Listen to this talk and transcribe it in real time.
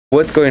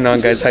What's going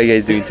on, guys? How you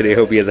guys doing today?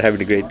 Hope you guys are having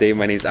a great day.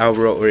 My name is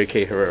Alvaro, or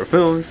aka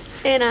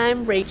Herrerafilmz. And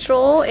I'm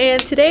Rachel,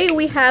 and today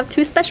we have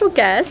two special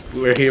guests.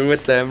 We're here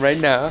with them right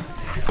now.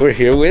 We're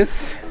here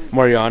with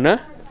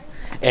Mariana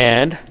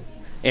and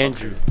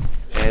Andrew.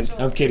 And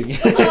I'm kidding.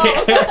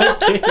 I'm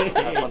kidding.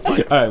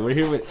 Alright, we're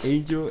here with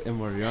Angel and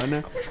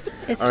Mariana.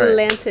 It's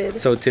slanted.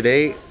 So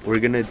today we're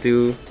gonna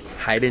do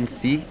hide and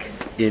seek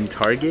in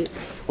Target.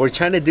 We're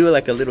trying to do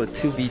like a little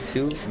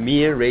 2v2.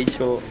 Me and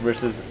Rachel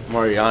versus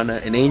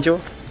Mariana and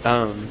Angel.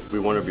 We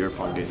won a beer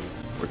pong game,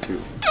 or two.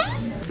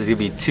 There's gonna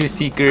be two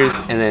seekers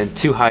and then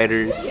two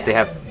hiders. Yeah. They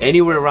have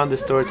anywhere around the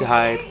store to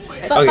hide.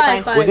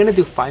 Five. We're gonna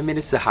do 5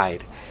 minutes to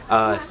hide.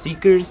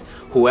 Seekers,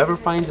 whoever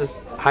finds us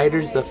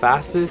hiders the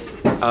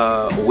fastest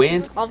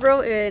wins.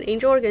 Alvaro and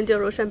Angel are gonna do a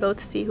Roshan bow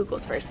to see who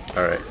goes first.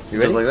 All right, you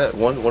Just ready? like that?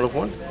 One of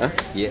one? Huh?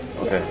 Yeah.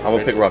 Okay, I'm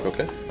gonna pick rock,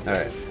 okay? All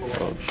right.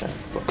 Oh, shit.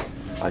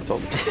 I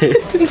told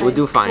you. We'll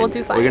do fine. We'll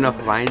do fine. We're gonna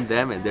find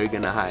them and they're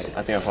gonna hide.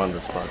 I think I found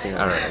this spot.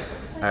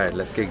 All right,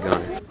 let's get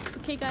going.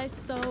 Okay, guys,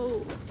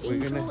 so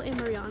Angel and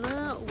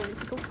Mariana went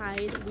to go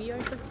hide. We are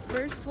the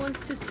first ones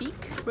to seek.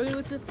 We're gonna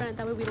go to the front,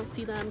 that way we don't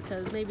see them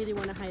because maybe they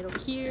want to hide over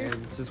here.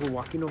 And since we're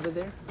walking over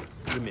there,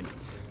 3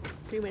 minutes.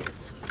 3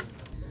 minutes.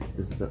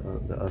 This is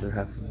the other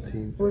half of the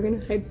team. We're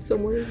gonna hide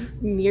somewhere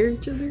near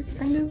each other,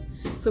 kind of,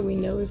 so we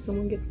know if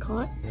someone gets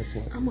caught. That's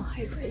what. I'm gonna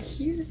hide right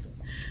here.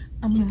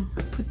 I'm gonna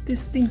put these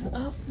things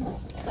up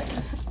so I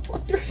can have to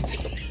walk through.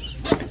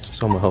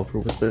 So I'm gonna help her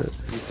with it.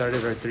 We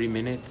started our 3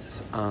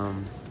 minutes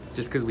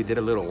just because we did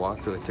a little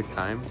walk, so it took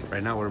time.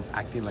 Right now we're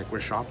acting like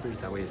we're shoppers,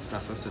 that way it's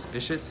not so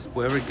suspicious.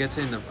 Whoever gets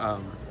in the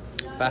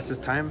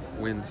fastest time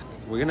wins.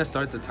 We're gonna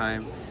start the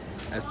time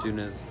as soon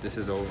as this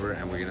is over,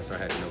 and we're gonna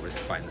start heading over to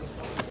find them.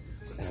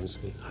 And I'm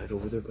just gonna hide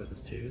over there by the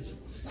stairs.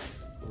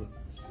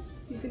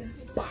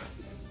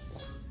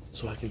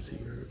 So I can see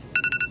her.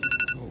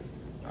 Oh.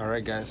 All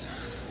right, guys.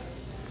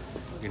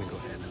 We're gonna go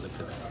ahead and look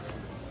for them.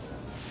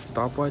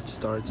 Stopwatch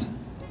starts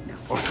now.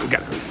 Oh, we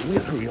gotta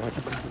hurry on.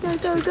 Go.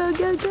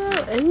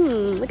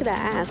 Look at that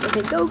ass.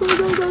 Okay, go. Made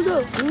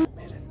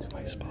it to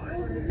my spot.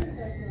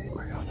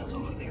 Mariana's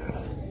over there.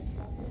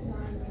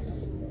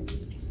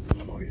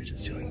 I'm over here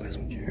just chilling by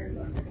some chairs.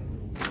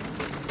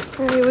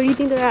 Alright, where do you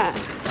think they're at?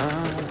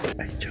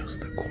 I chose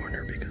the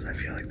corner because I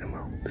feel like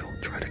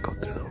they'll try to go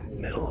through the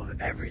middle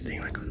of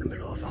everything, like in the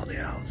middle of all the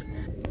house.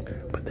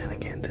 But then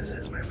again, this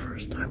is my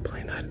first time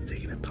playing hide and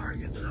seek in a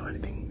Target, so I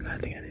think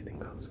anything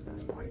goes at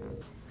this point.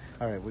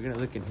 All right, we're gonna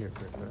look in here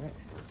first. All right.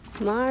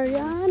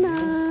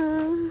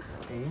 Mariana.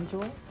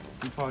 Angel,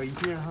 you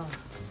here, huh?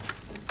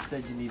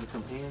 Said you needed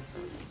some hands.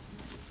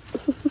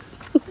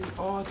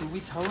 Oh, did we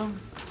tell them?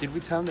 Did we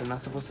tell them they're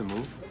not supposed to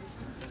move?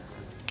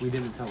 We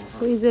didn't tell them.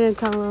 Huh? We didn't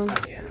tell them.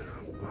 Yeah,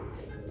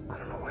 I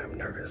don't know why I'm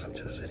nervous. I'm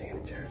just sitting in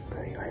a chair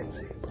playing hide and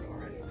seek, but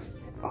already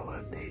I'll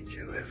update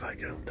you if I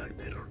get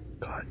abducted or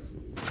caught.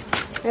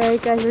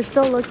 Alright, guys, we're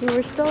still looking.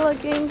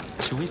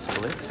 Should we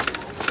split?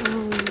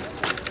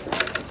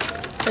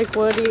 Like,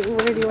 where do you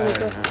want to go?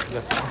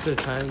 The faster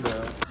time,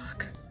 though.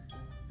 Fuck.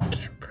 I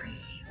can't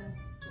breathe.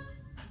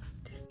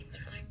 These things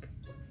are like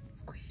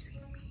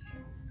squeezing me.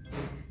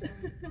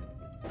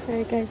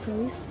 Alright, guys, so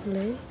we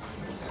split.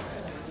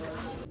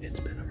 It's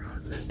been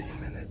around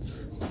 15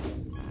 minutes,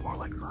 more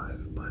like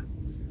 5, but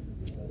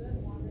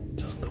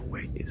just the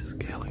weight is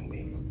killing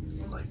me.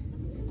 Like,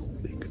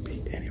 they could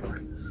be anywhere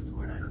in this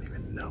store and I don't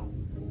even know.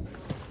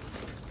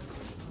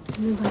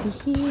 Nobody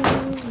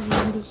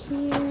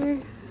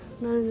here.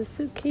 Not in the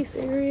suitcase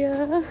area.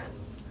 Alright,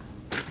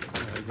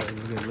 guys,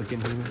 we're gonna look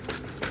in here.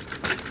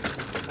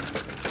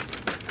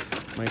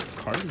 My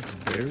car is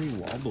very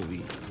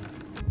wobbly.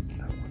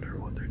 I wonder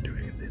what they're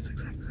doing at this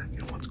exact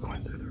second. What's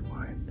going through their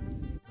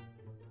mind?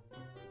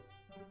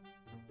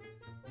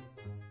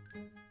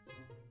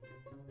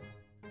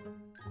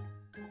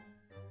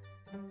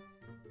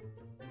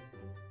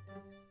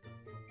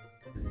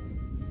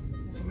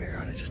 So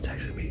Mariana just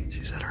texted me.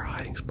 She's at her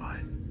hiding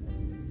spot.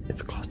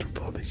 It's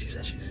claustrophobic. She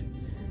said she's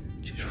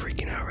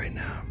freaking out right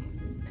now.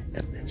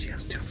 And then she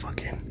has 2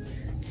 fucking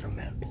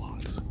cement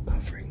blocks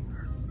covering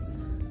her.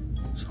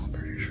 So I'm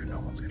pretty sure no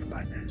one's gonna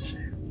buy that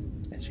shit.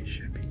 And she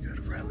should be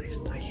good for at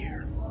least a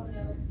year.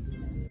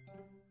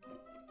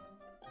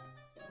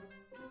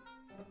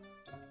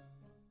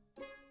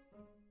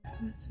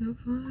 But so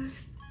far,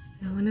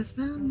 no one has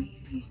found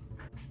me.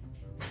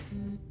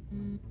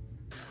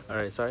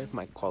 Alright, sorry if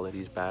my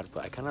quality's bad,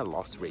 but I kind of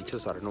lost Rachel,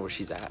 so I don't know where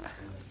she's at.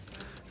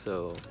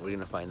 So we're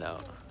gonna find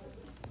out.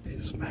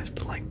 Smash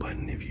the like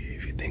button if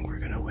you think we're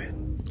gonna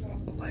win.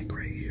 Like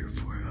right here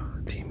for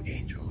Team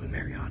Angel and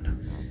Mariana,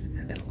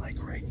 and then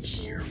like right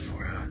here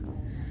for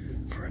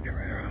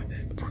Herrera,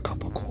 for a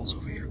couple goals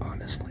over here.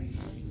 Honestly.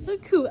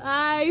 Look who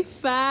I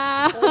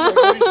found.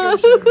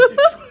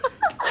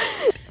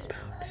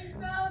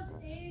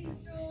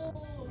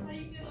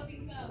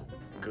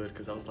 Good,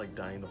 because I was like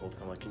dying the whole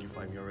time. Like, can you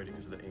find me already?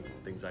 Because the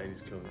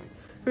anxiety's killing me.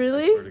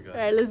 Really? I swear to God.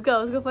 Alright, let's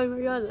go find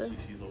Mariana.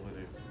 She's over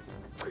there.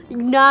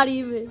 Not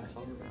even. I saw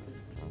her.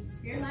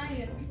 You're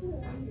lying.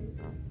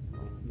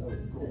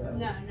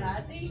 No,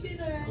 I think she's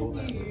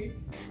around here.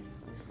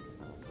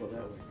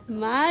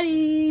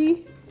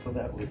 Mari. Go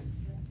that way.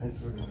 I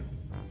swear to God.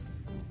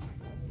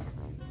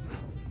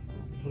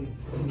 Please.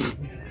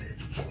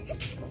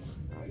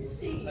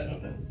 I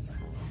don't know.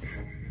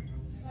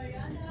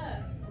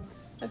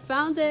 I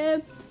found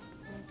him.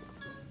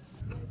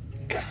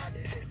 God,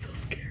 this is so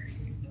scary.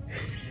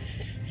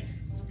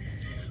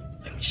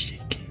 I'm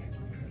shaking.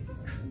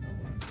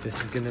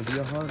 This is gonna be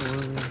a hard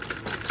one.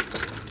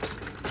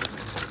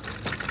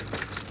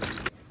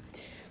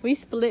 We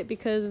split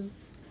because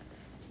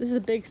this is a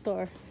big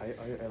store. I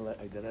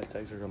did that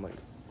text her. I'm like,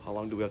 how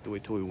long do we have to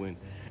wait till we win?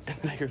 And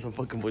then I hear some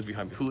fucking voice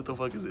behind me. Who the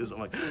fuck is this? I'm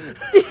like,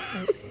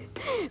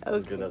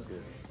 that's good. That's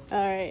good.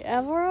 All right,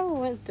 everyone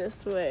went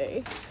this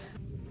way.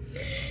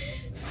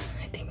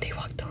 I think they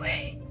walked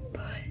away,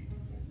 but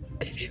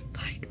they didn't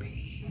find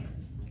me.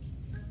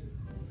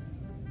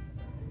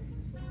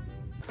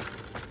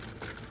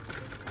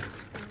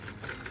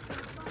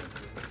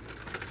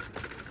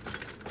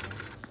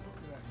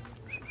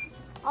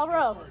 All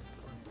row.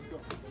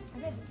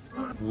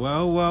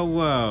 Whoa, whoa,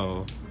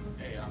 whoa.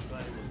 Hey, I'm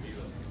glad it was me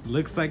though.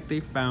 Looks like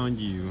they found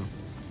you.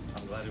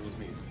 I'm glad it was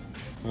me.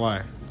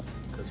 Why?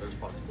 Because her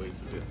spot's way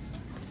too good.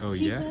 Oh,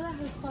 He yeah? said that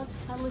her spot's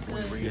hella We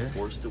good.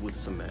 reinforced it with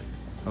cement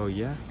Oh,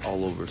 yeah?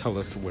 all over. Tell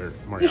us where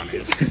Mariana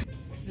is.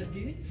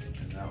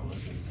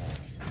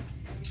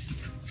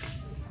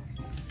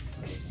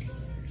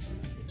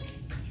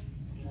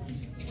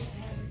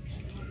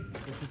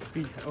 What's the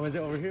speed? Oh, is it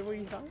over here where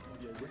you found?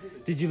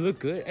 Did you look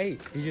good? Hey,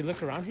 did you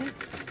look around here?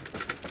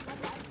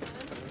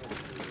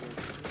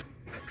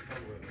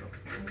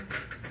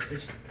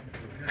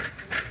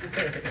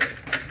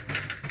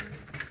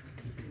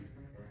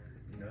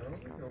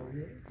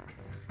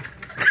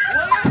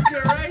 What?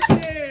 You're right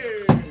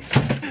there!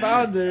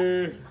 Found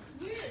her!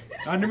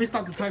 Let me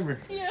stop the timer.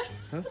 Yeah.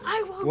 Huh?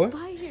 I walked What?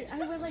 by here. I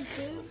went like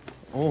this.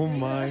 Oh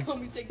my. Let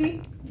me take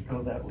it.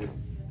 Go that way.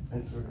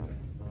 I swear to God.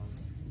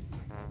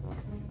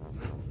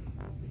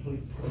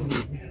 Please.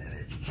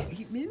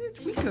 8 minutes?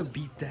 We could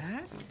beat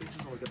that.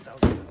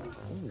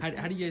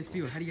 How do you guys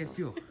feel? How do you guys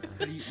feel?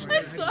 How do you,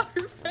 I saw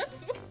her friends.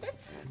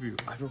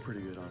 I feel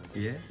pretty good,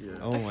 honestly. Yeah?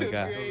 Yeah. Oh my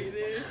god. Great,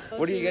 dude.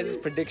 What are you guys'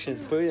 predictions?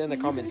 Put it in the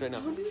comments right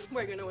now.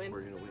 We're gonna win.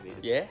 We're gonna win.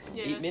 Yeah?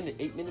 Yeah.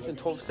 8 minutes and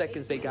 12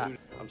 seconds they got.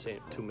 I'm saying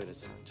 2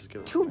 minutes. Just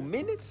give it 2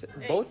 minutes?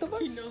 Both of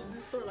us? He knows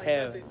this store like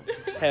Hell, nothing.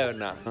 hell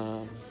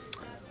nah.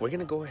 We're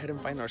gonna go ahead and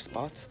find our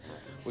spots.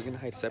 We're gonna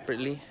hide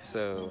separately,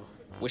 so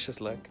wish us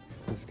luck.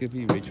 This could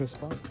be Rachel's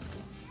spot.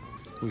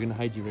 We're gonna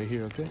hide you right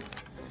here, okay?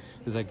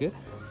 Is that good?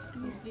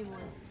 It needs to be more.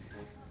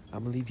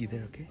 I'm gonna leave you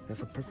there, okay?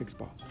 That's a perfect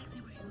spot. That's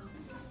it, where you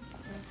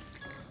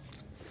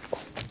go.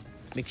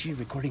 Make sure you're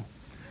recording.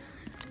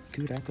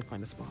 Dude, I have to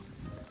find a spot.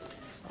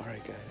 All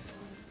right, guys.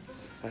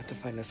 I have to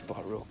find a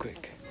spot real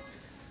quick.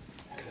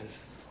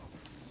 Because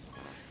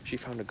she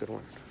found a good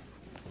one.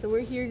 So we're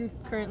here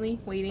currently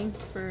waiting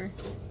for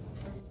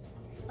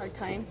our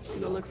time to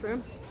go look for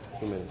him.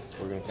 2 minutes.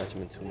 We're gonna catch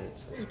him in 2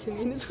 minutes. In 2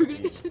 minutes, we're gonna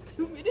get you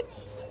 2 minutes.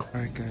 All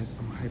right, guys.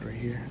 I'm gonna hide right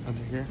here,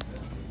 under here.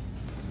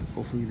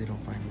 Hopefully they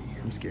don't find me.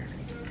 I'm scared.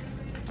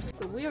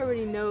 So we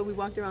already know we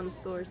walked around the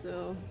store,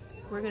 so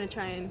we're gonna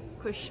try and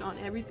push on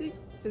everything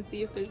and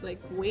see if there's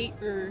like weight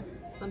or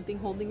something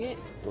holding it.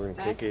 We're gonna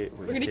back. kick it.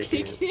 We're gonna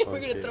kick it. We're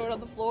gonna throw it on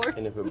the floor.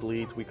 And if it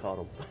bleeds, we caught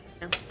him.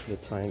 The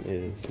time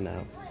is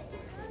now.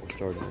 We're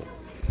starting it.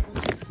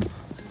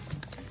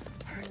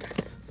 All right,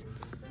 guys.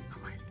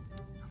 I'm hiding.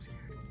 I'm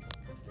scared.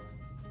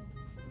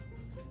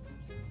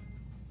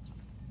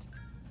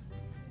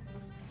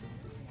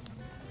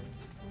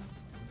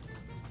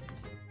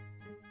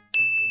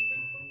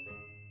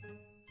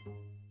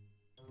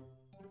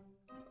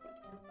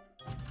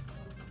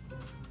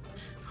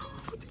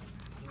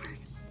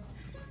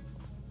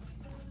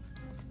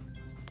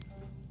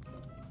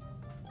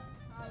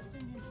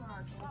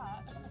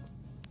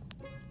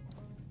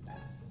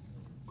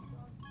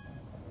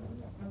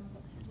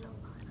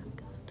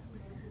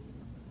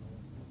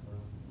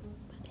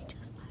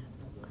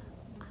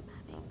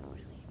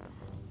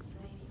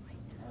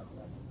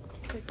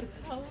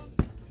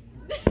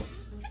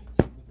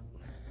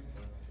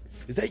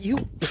 Is that you?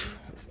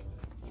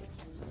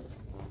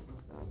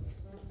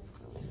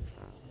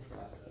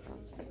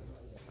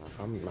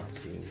 I'm not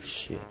seeing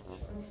shit.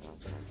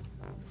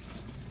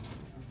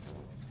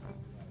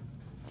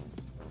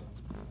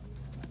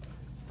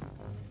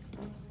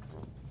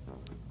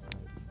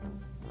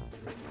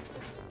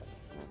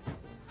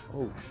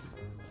 Oh.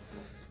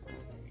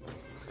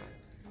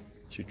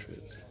 2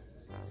 trips.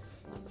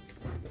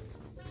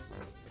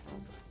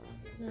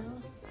 No.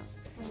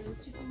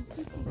 It's chicken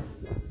soup.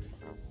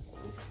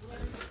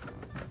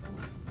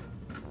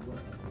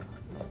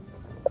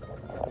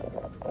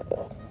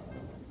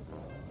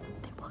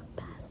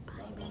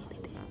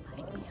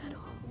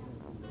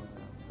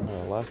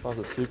 Last box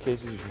of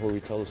suitcases before we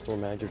tell the store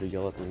manager to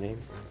yell at their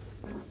names.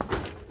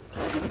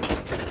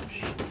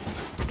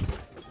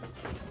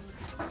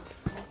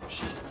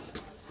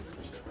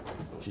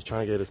 She's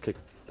trying to get us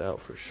kicked out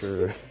for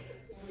sure.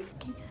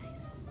 Okay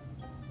guys,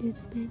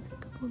 it's been a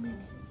couple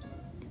minutes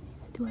and they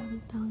still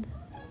haven't found us.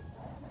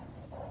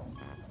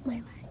 My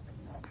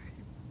legs are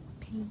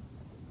I'm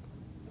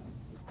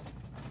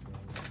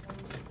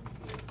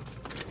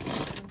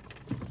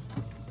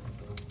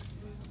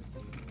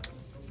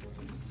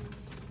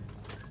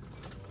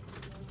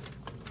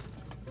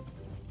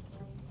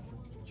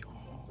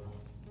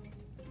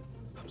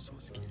so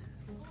scared.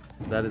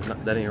 That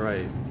ain't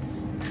right.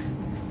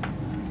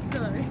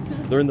 Sorry.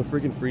 They're in the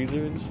freaking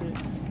freezer and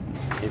shit.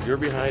 If you're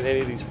behind any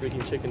of these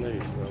freaking chicken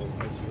nuggets, bro,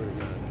 I swear to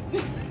God.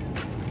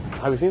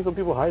 Have you seen some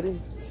people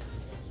hiding?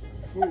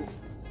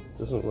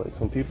 Just like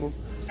some people.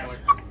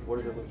 What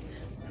are they looking?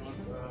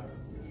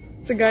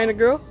 It's a guy and a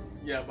girl?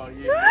 Yeah, about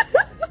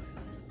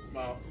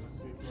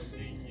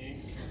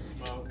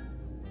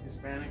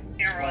Hispanic.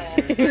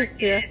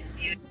 Yeah.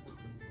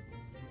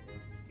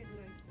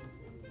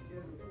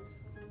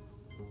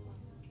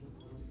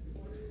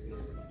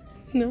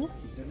 No?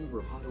 He said we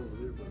were hot over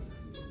there, bro.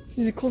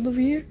 Is it cold over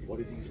here? What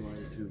are these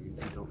lying to? You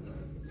don't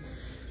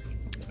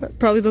know.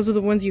 Probably those are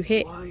the ones you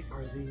hit. Why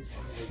are these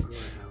on the ground?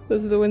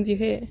 Those are the ones you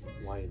hit.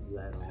 Why is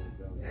that on the ground?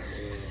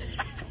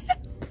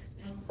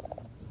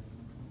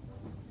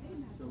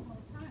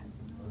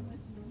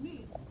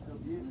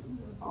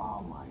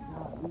 Oh my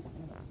God.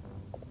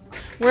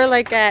 We're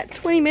like at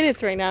 20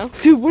 minutes right now.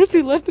 Dude, what if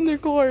they left in their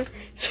car?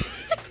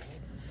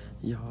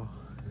 Yo,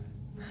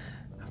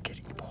 I'm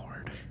getting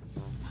bored.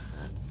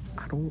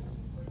 I don't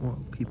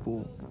want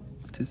people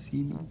to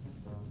see me.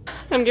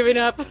 I'm giving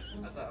up. I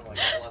thought like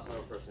I lost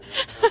another person.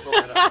 I'm so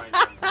mad at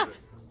mine.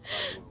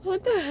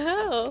 What the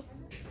hell?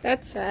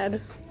 That's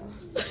sad.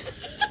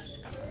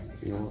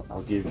 You know what?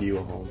 I'll give you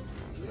a home.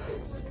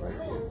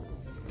 Right here.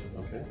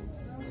 Okay?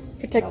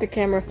 Protect the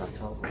camera. Now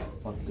tell them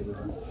what the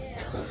fuck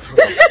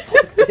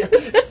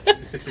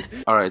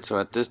did Alright, so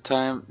at this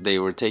time they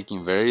were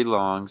taking very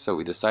long, so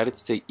we decided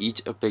to take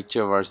each a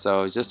picture of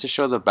ourselves just to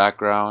show the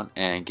background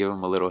and give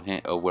them a little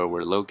hint of where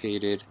we're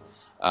located.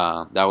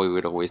 That way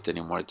we don't waste any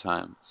more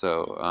time.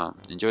 So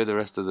enjoy the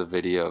rest of the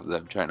video of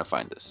them trying to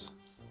find us.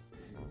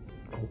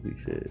 Holy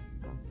shit.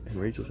 And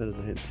Rachel said it's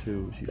a hint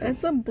too. She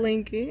That's a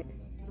blanket.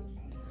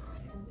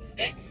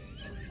 What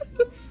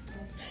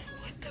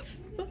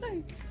the fuck?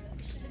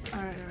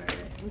 Alright.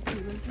 Let's see.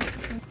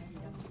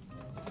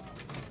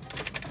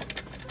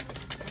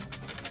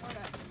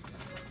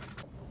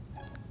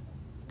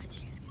 As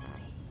you guys can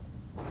see,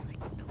 there's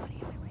like nobody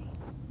in my lane.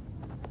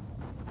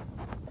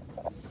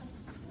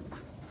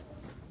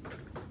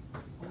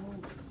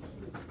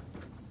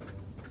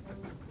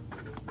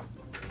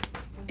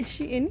 Is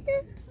she in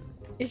here?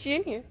 Is she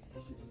in here?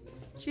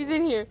 She's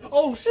in here.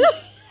 Oh shit!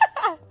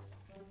 Oh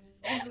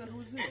my God, who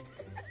is this?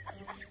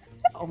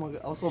 Oh my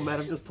God, I was so mad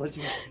I'm just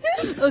punching.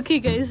 Okay,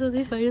 guys, so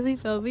they finally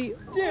found me.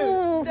 Dude,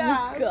 oh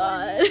my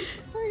God.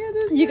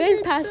 You guys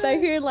passed by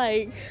here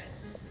like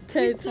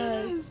 10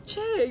 times.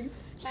 Check.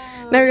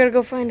 Now we gotta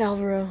go find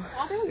Alvaro.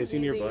 Is he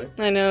nearby?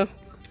 I know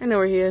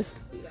where he is.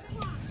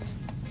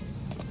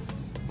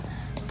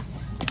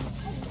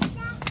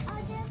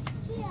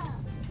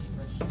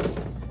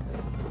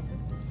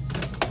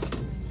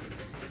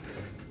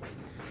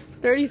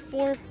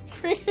 $34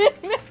 minutes.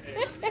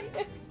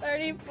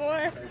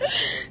 34.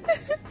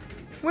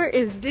 Where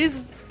is this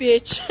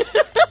bitch?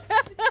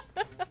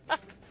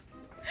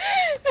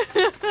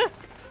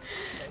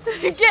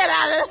 Get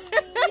out of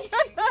there.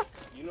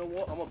 You know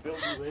what? I'm gonna build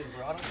you in,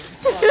 bro.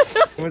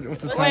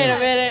 What's the time? Wait a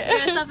minute. We're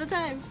gonna stop the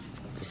time.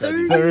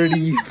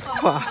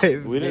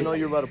 35. We didn't know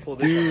you were about to pull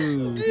this.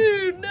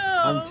 Dude,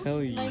 no. I'm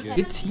telling you,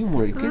 good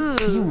teamwork, good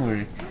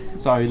teamwork.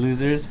 Sorry,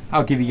 losers.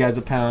 I'll give you guys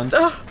a pound.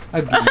 I'll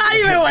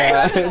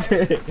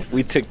give you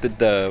We took the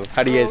dub.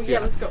 How do you guys feel? Yeah,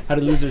 let's go. How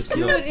do losers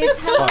feel? Dude, it's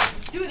hella.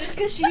 Dude, it's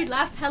because she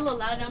laughed hella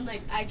loud. And I'm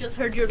like, I just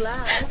heard your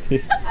laugh.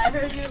 I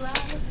heard your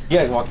laugh. You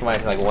guys walked by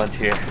like once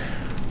here.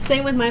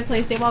 Same with my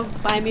place. They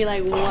walked by me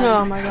like once.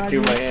 Oh my God.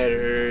 Dude, my head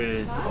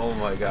hurts. Oh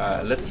my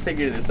God. Let's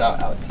figure this out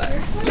outside.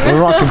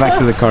 We're walking back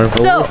to the car.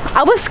 So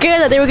I was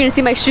scared that they were gonna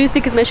see my shoes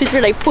because my shoes were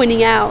like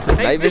pointing out.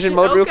 Night vision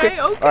mode real quick. Okay.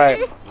 All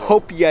right.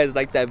 Hope you guys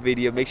like that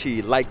video. Make sure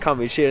you like,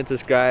 comment, share, and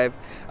subscribe.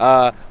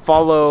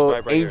 Follow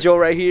Subscribe right Angel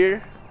right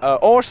here.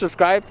 Or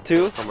subscribe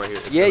too. Come right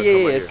here.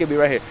 Yeah. It's gonna be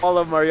right here.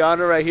 Follow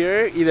Mariana right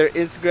here. Either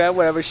Instagram,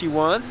 whatever she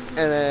wants, and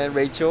then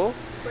Rachel,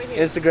 Right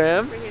here.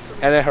 Instagram, Right here,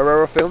 and then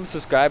Herrerafilmz,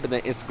 subscribe, and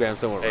then Instagram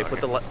somewhere. Hey, around put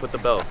here. the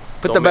bell.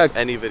 Put Don't the miss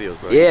bell. any videos,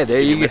 bro. Yeah, there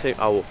If you you're go. missing,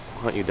 I will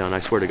hunt you down. I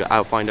swear to God.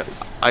 I'll find an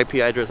IP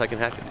address. I can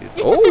hack it, dude.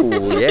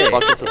 Oh yeah.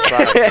 Fucking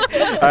subscribe.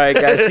 All right,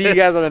 guys. See you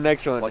guys on the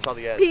next one. Watch all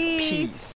the ads. Peace. Peace.